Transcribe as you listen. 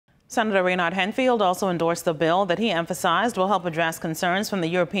Senator Reynard Henfield also endorsed the bill that he emphasized will help address concerns from the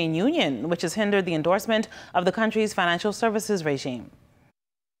European Union, which has hindered the endorsement of the country's financial services regime.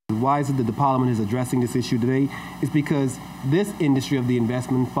 Why is it that the Parliament is addressing this issue today? It's because this industry of the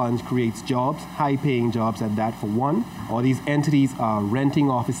investment funds creates jobs, high-paying jobs at that, for one. Or these entities are renting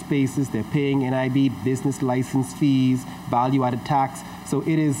office spaces, they're paying NIB, business license fees, value-added tax, so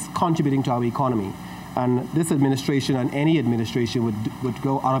it is contributing to our economy. And this administration and any administration would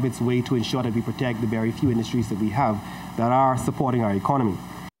go out of its way to ensure that we protect the very few industries that we have that are supporting our economy.